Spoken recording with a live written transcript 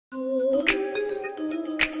Hey,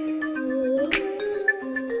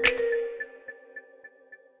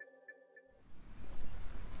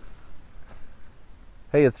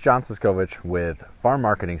 it's John Siskovich with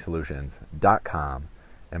FarmMarketingSolutions.com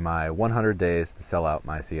and my 100 days to sell out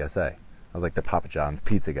my CSA. I was like the Papa John's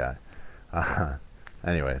pizza guy.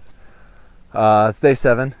 Anyways, it's day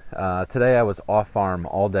 7. Today I was off farm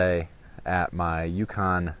all day at my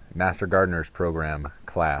Yukon Master Gardeners Program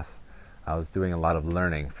class. I was doing a lot of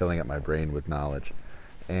learning, filling up my brain with knowledge,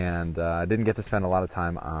 and I didn't get to spend a lot of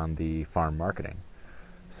time on the farm marketing.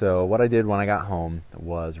 So what I did when I got home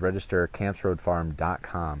was register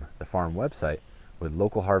campsroadfarm.com, the farm website, with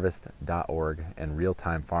localharvest.org and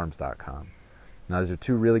realtimefarms.com. Now these are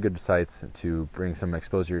two really good sites to bring some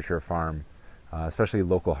exposure to your farm, especially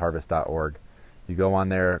localharvest.org. You go on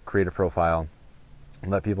there, create a profile,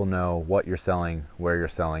 and let people know what you're selling, where you're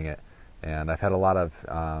selling it, and I've had a lot of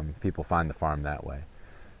people find the farm that way.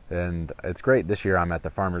 And it's great. This year I'm at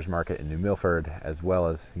the farmers market in New Milford, as well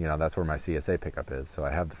as, that's where my CSA pickup is. So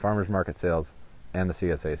I have the farmers market sales and the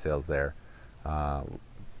CSA sales there. A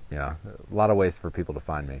lot of ways for people to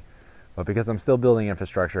find me. But because I'm still building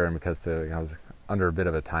infrastructure and because I was under a bit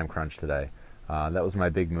of a time crunch today, that was my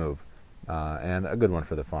big move, and a good one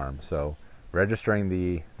for the farm. So registering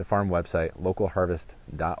the farm website,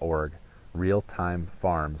 localharvest.org,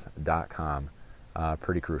 realtimefarms.com,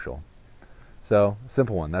 pretty crucial. So,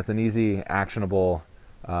 simple one. That's an easy, actionable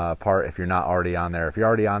part if you're not already on there. If you're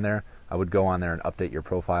already on there, I would go on there and update your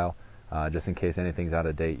profile, just in case anything's out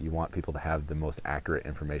of date. You want people to have the most accurate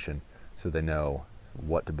information so they know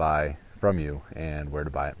what to buy from you and where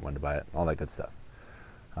to buy it, when to buy it, all that good stuff.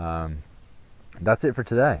 That's it for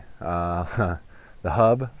today. The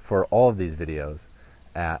hub for all of these videos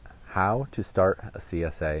at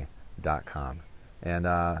howtostartacsa.com. And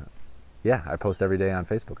I post every day on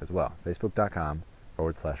Facebook as well.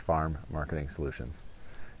 Facebook.com/Farm Marketing Solutions.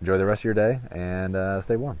 Enjoy the rest of your day and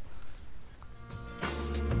stay warm.